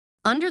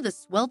Under the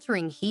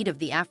sweltering heat of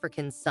the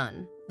African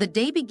sun, the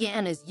day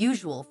began as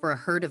usual for a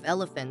herd of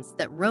elephants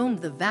that roamed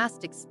the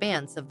vast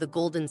expanse of the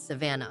golden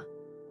savanna.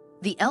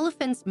 The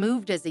elephants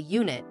moved as a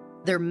unit,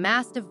 their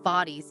massive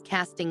bodies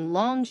casting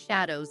long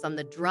shadows on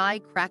the dry,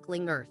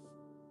 crackling earth.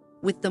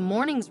 With the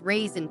morning's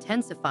rays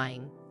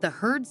intensifying, the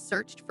herd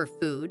searched for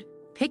food,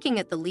 picking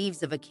at the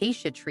leaves of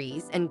acacia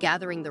trees and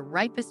gathering the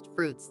ripest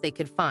fruits they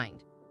could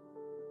find.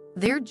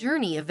 Their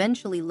journey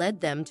eventually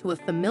led them to a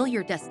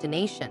familiar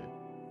destination,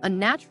 a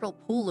natural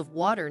pool of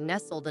water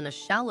nestled in a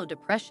shallow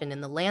depression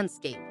in the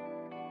landscape.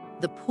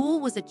 The pool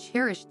was a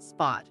cherished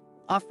spot,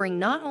 offering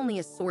not only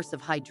a source of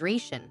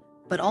hydration,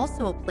 but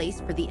also a place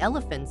for the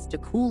elephants to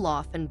cool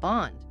off and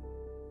bond.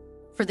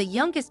 For the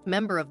youngest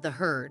member of the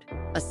herd,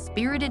 a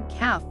spirited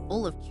calf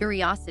full of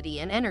curiosity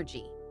and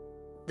energy,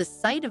 the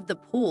sight of the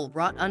pool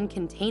brought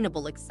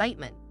uncontainable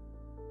excitement.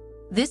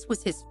 This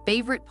was his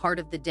favorite part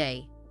of the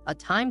day, a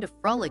time to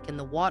frolic in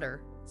the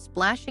water,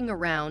 splashing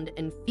around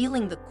and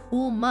feeling the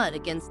cool mud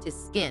against his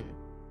skin.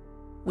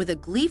 With a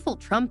gleeful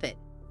trumpet,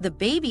 the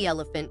baby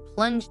elephant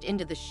plunged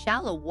into the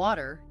shallow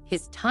water,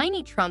 his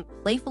tiny trunk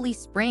playfully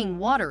spraying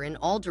water in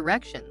all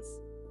directions.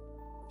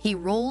 He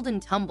rolled and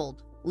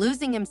tumbled,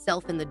 losing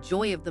himself in the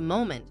joy of the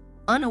moment,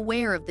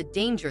 unaware of the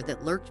danger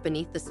that lurked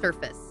beneath the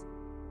surface.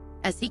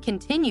 As he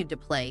continued to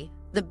play,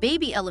 the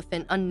baby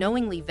elephant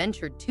unknowingly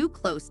ventured too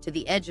close to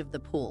the edge of the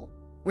pool,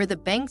 where the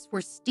banks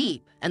were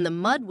steep and the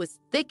mud was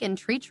thick and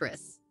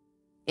treacherous.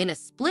 In a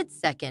split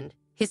second,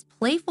 his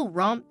playful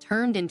romp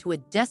turned into a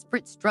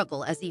desperate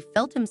struggle as he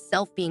felt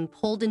himself being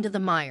pulled into the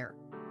mire.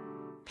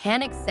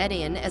 Panic set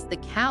in as the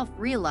calf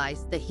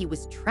realized that he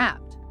was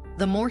trapped.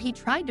 The more he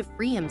tried to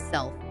free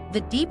himself,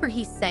 the deeper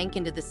he sank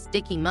into the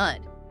sticky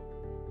mud.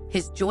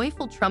 His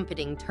joyful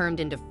trumpeting turned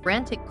into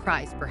frantic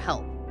cries for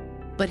help,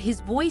 but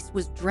his voice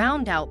was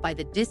drowned out by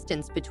the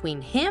distance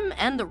between him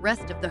and the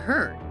rest of the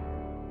herd.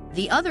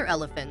 The other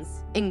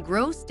elephants,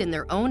 engrossed in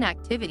their own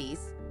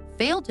activities,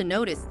 failed to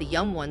notice the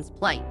young one's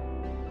plight.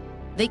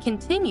 They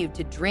continued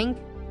to drink,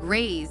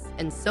 graze,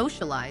 and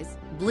socialize,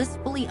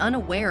 blissfully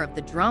unaware of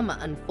the drama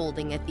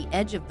unfolding at the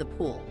edge of the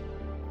pool.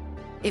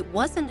 It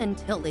wasn't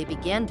until they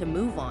began to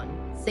move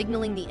on,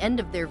 signaling the end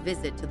of their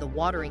visit to the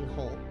watering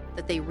hole,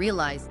 that they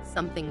realized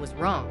something was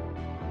wrong.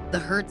 The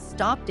herd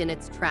stopped in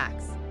its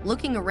tracks,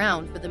 looking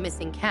around for the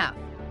missing calf.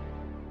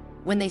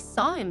 When they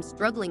saw him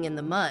struggling in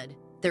the mud,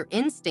 their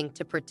instinct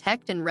to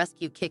protect and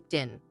rescue kicked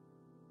in.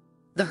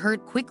 The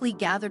herd quickly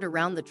gathered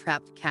around the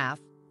trapped calf,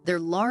 their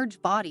large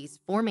bodies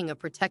forming a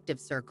protective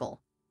circle.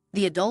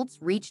 The adults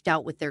reached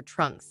out with their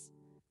trunks,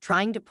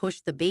 trying to push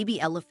the baby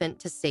elephant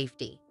to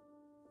safety.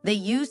 They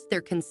used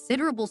their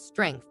considerable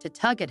strength to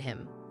tug at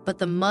him, but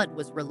the mud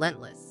was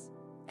relentless.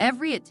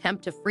 Every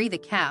attempt to free the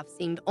calf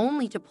seemed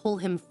only to pull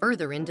him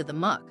further into the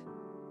muck.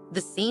 The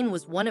scene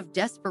was one of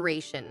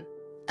desperation,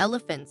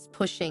 elephants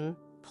pushing,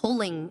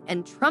 pulling,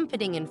 and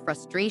trumpeting in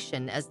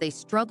frustration as they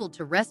struggled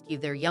to rescue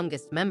their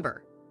youngest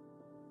member.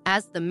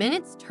 As the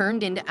minutes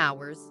turned into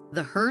hours,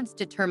 the herd's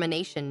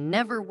determination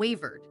never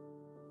wavered.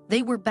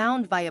 They were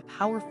bound by a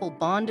powerful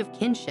bond of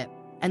kinship,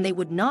 and they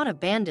would not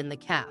abandon the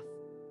calf.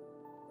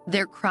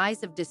 Their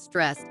cries of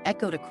distress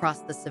echoed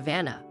across the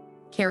savanna,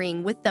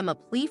 carrying with them a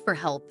plea for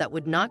help that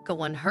would not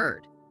go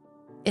unheard.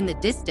 In the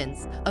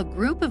distance, a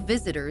group of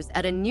visitors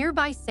at a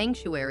nearby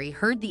sanctuary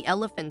heard the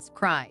elephants'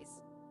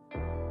 cries.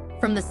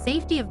 From the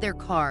safety of their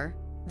car,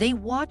 they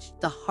watched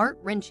the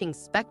heart-wrenching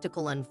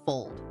spectacle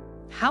unfold,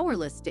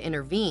 powerless to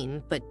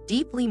intervene but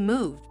deeply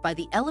moved by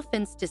the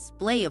elephants'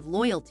 display of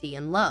loyalty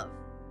and love.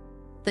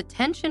 The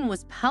tension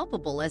was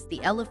palpable as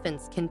the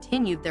elephants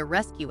continued their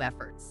rescue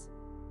efforts.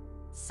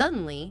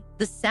 Suddenly,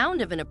 the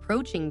sound of an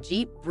approaching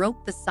jeep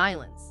broke the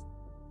silence.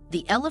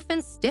 The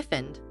elephants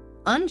stiffened,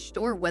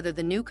 unsure whether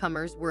the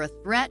newcomers were a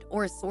threat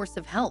or a source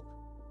of help.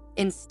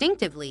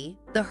 Instinctively,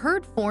 the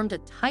herd formed a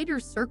tighter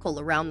circle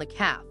around the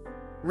calf,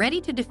 ready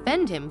to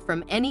defend him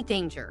from any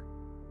danger.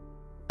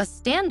 A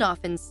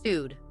standoff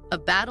ensued, a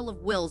battle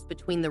of wills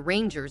between the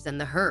rangers and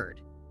the herd.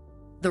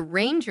 The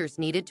rangers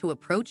needed to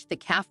approach the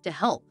calf to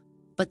help,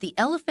 but the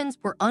elephants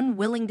were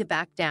unwilling to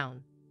back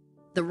down.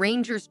 The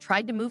rangers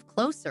tried to move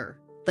closer,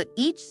 but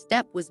each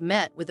step was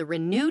met with a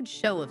renewed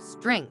show of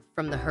strength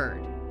from the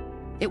herd.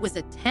 It was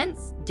a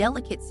tense,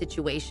 delicate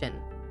situation.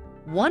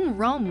 One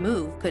wrong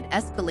move could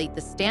escalate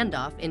the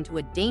standoff into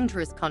a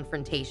dangerous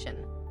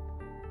confrontation.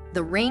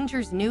 The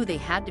rangers knew they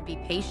had to be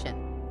patient,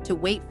 to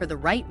wait for the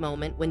right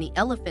moment when the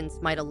elephants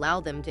might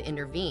allow them to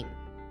intervene.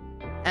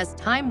 As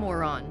time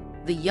wore on,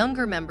 the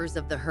younger members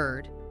of the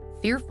herd,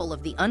 fearful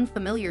of the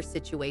unfamiliar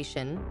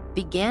situation,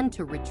 began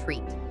to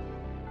retreat.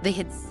 They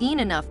had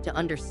seen enough to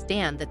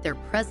understand that their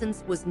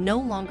presence was no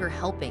longer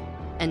helping,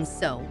 and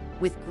so,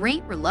 with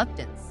great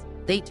reluctance,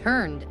 they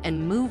turned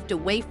and moved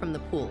away from the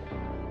pool.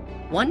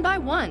 One by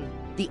one,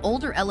 the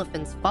older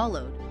elephants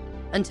followed,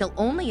 until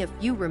only a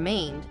few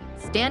remained,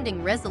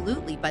 standing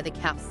resolutely by the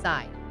calf's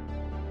side.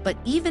 But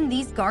even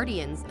these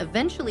guardians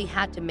eventually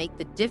had to make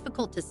the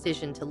difficult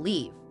decision to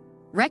leave,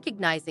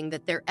 recognizing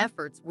that their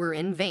efforts were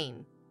in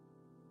vain.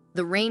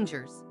 The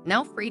rangers,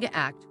 now free to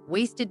act,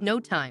 wasted no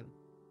time.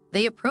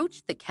 They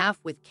approached the calf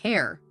with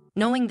care,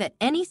 knowing that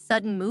any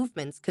sudden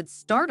movements could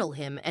startle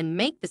him and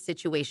make the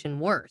situation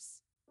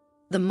worse.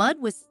 The mud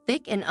was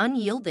thick and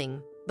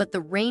unyielding, but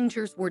the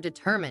rangers were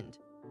determined.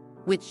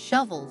 With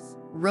shovels,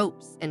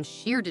 ropes, and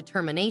sheer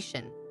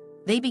determination,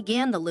 they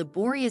began the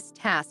laborious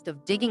task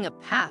of digging a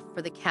path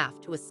for the calf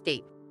to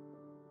escape.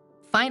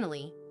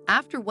 Finally,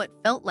 after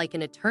what felt like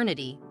an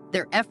eternity,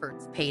 their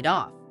efforts paid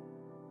off.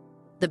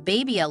 The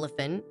baby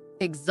elephant,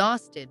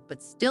 exhausted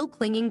but still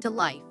clinging to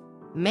life,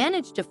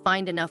 managed to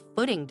find enough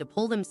footing to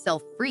pull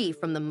himself free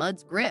from the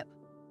mud's grip.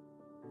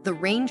 The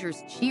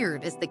rangers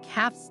cheered as the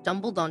calf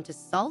stumbled onto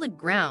solid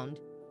ground,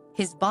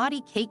 his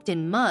body caked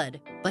in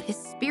mud, but his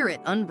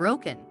spirit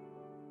unbroken.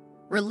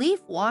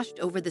 Relief washed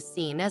over the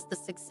scene as the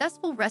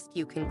successful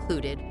rescue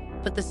concluded,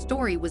 but the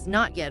story was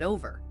not yet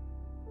over.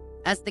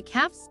 As the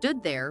calf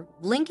stood there,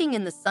 blinking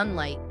in the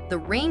sunlight, the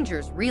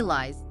rangers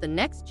realized the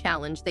next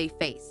challenge they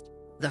faced.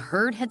 The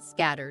herd had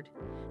scattered,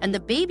 and the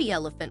baby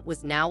elephant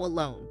was now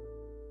alone.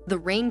 The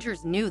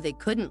rangers knew they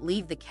couldn't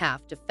leave the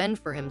calf to fend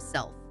for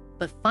himself,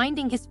 but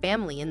finding his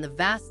family in the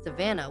vast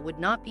savanna would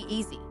not be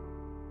easy.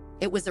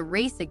 It was a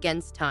race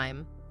against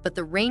time, but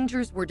the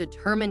rangers were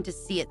determined to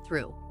see it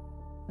through.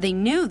 They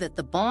knew that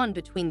the bond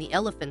between the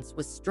elephants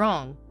was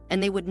strong,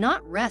 and they would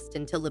not rest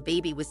until the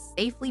baby was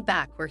safely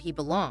back where he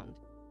belonged.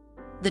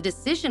 The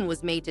decision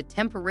was made to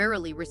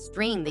temporarily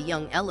restrain the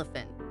young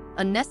elephant,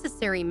 a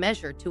necessary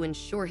measure to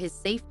ensure his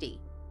safety.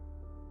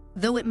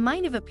 Though it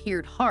might have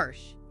appeared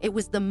harsh, it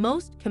was the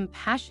most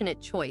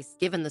compassionate choice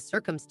given the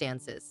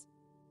circumstances.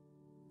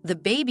 The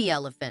baby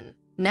elephant,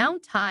 now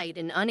tied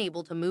and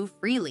unable to move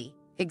freely,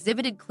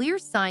 exhibited clear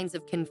signs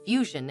of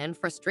confusion and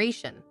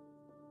frustration.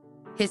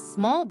 His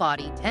small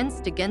body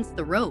tensed against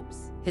the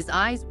ropes, his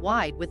eyes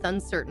wide with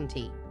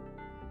uncertainty.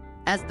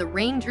 As the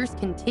rangers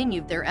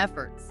continued their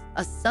efforts,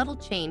 a subtle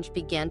change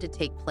began to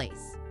take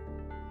place.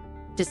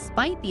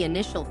 Despite the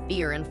initial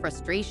fear and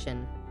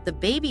frustration, the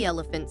baby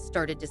elephant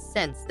started to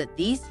sense that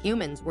these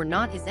humans were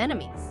not his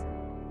enemies.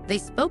 They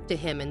spoke to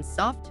him in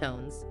soft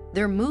tones,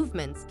 their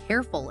movements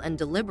careful and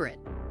deliberate.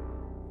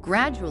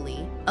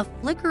 Gradually, a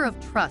flicker of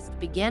trust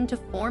began to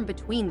form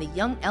between the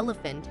young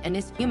elephant and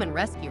his human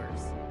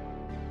rescuers.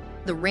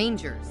 The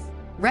rangers,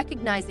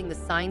 recognizing the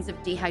signs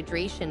of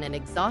dehydration and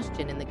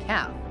exhaustion in the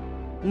calf,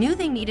 knew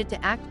they needed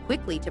to act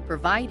quickly to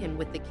provide him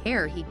with the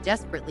care he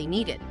desperately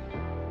needed.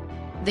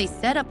 They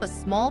set up a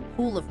small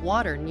pool of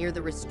water near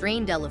the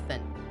restrained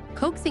elephant,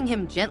 coaxing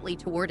him gently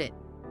toward it.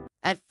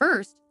 At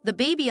first, the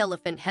baby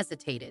elephant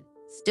hesitated,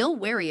 still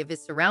wary of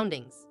his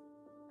surroundings.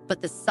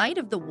 But the sight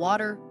of the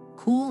water,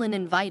 cool and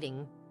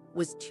inviting,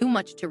 was too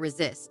much to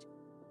resist.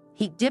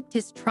 He dipped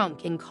his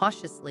trunk in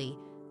cautiously,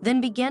 then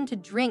began to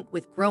drink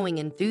with growing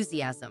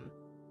enthusiasm.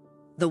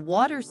 The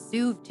water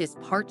soothed his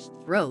parched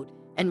throat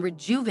and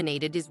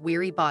rejuvenated his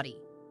weary body.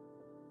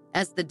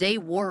 As the day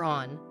wore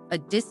on, a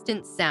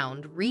distant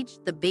sound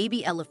reached the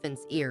baby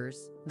elephant's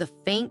ears, the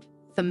faint,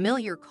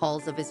 familiar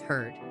calls of his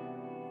herd.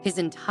 His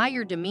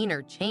entire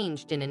demeanor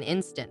changed in an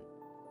instant.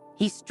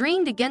 He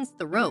strained against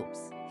the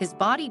ropes, his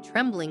body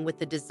trembling with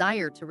the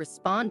desire to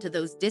respond to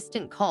those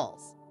distant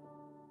calls.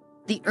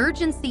 The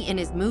urgency in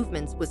his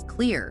movements was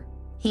clear.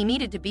 He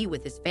needed to be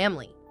with his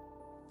family.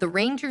 The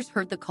rangers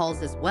heard the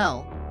calls as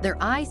well, their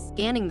eyes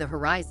scanning the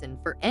horizon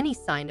for any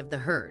sign of the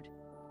herd.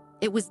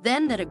 It was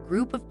then that a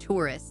group of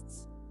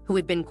tourists, who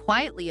had been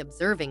quietly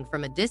observing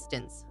from a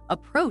distance,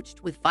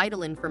 approached with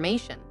vital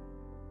information.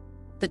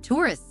 The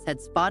tourists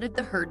had spotted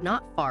the herd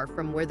not far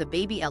from where the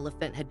baby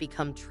elephant had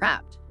become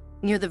trapped,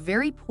 near the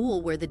very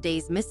pool where the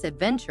day's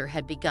misadventure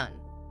had begun.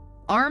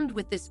 Armed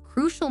with this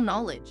crucial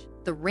knowledge,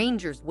 the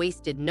rangers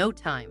wasted no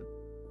time.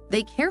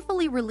 They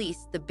carefully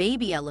released the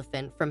baby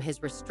elephant from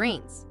his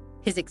restraints,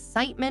 his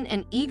excitement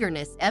and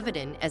eagerness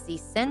evident as he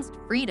sensed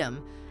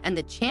freedom and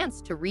the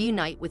chance to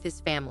reunite with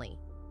his family.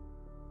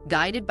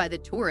 Guided by the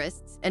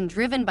tourists and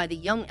driven by the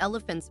young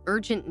elephant's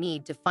urgent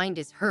need to find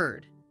his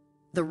herd,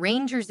 the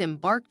rangers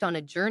embarked on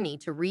a journey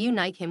to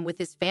reunite him with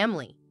his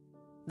family.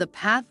 The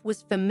path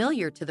was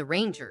familiar to the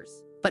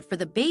rangers, but for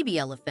the baby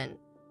elephant,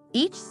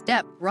 each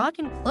step brought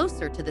him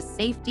closer to the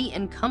safety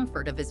and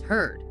comfort of his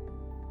herd.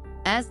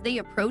 As they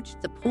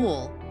approached the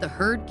pool, the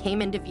herd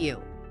came into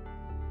view.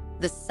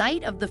 The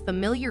sight of the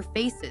familiar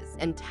faces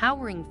and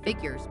towering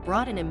figures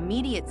brought an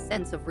immediate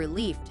sense of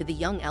relief to the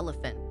young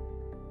elephant.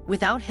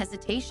 Without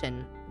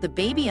hesitation, the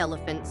baby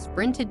elephant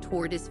sprinted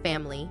toward his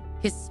family,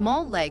 his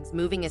small legs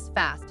moving as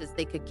fast as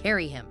they could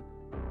carry him.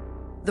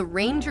 The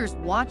rangers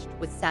watched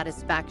with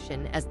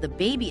satisfaction as the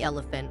baby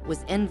elephant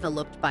was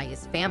enveloped by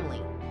his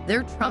family,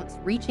 their trunks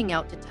reaching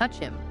out to touch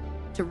him,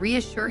 to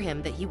reassure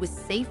him that he was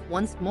safe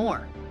once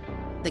more.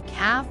 The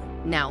calf,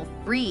 now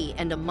free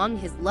and among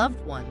his loved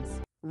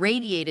ones,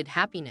 radiated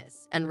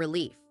happiness and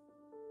relief.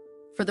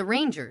 For the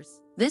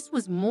rangers, this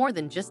was more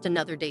than just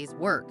another day's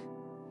work.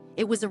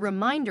 It was a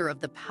reminder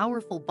of the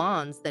powerful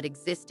bonds that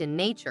exist in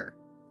nature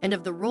and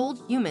of the role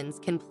humans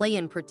can play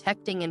in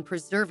protecting and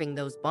preserving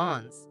those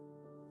bonds.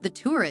 The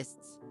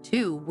tourists,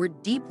 too, were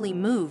deeply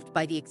moved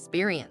by the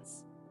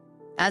experience.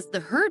 As the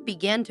herd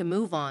began to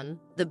move on,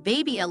 the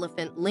baby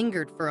elephant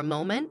lingered for a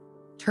moment,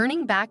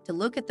 turning back to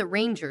look at the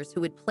rangers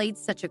who had played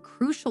such a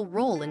crucial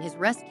role in his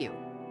rescue.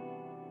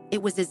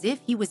 It was as if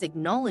he was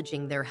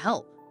acknowledging their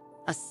help,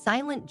 a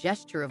silent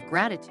gesture of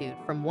gratitude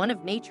from one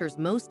of nature's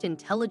most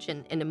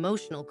intelligent and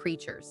emotional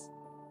creatures.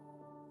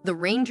 The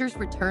rangers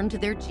returned to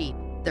their jeep,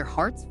 their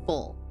hearts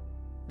full.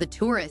 The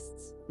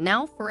tourists,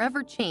 now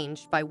forever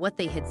changed by what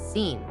they had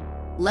seen,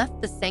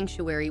 left the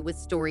sanctuary with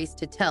stories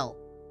to tell,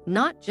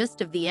 not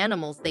just of the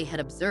animals they had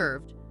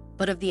observed,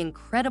 but of the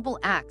incredible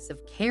acts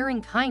of care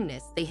and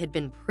kindness they had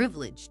been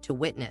privileged to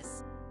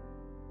witness.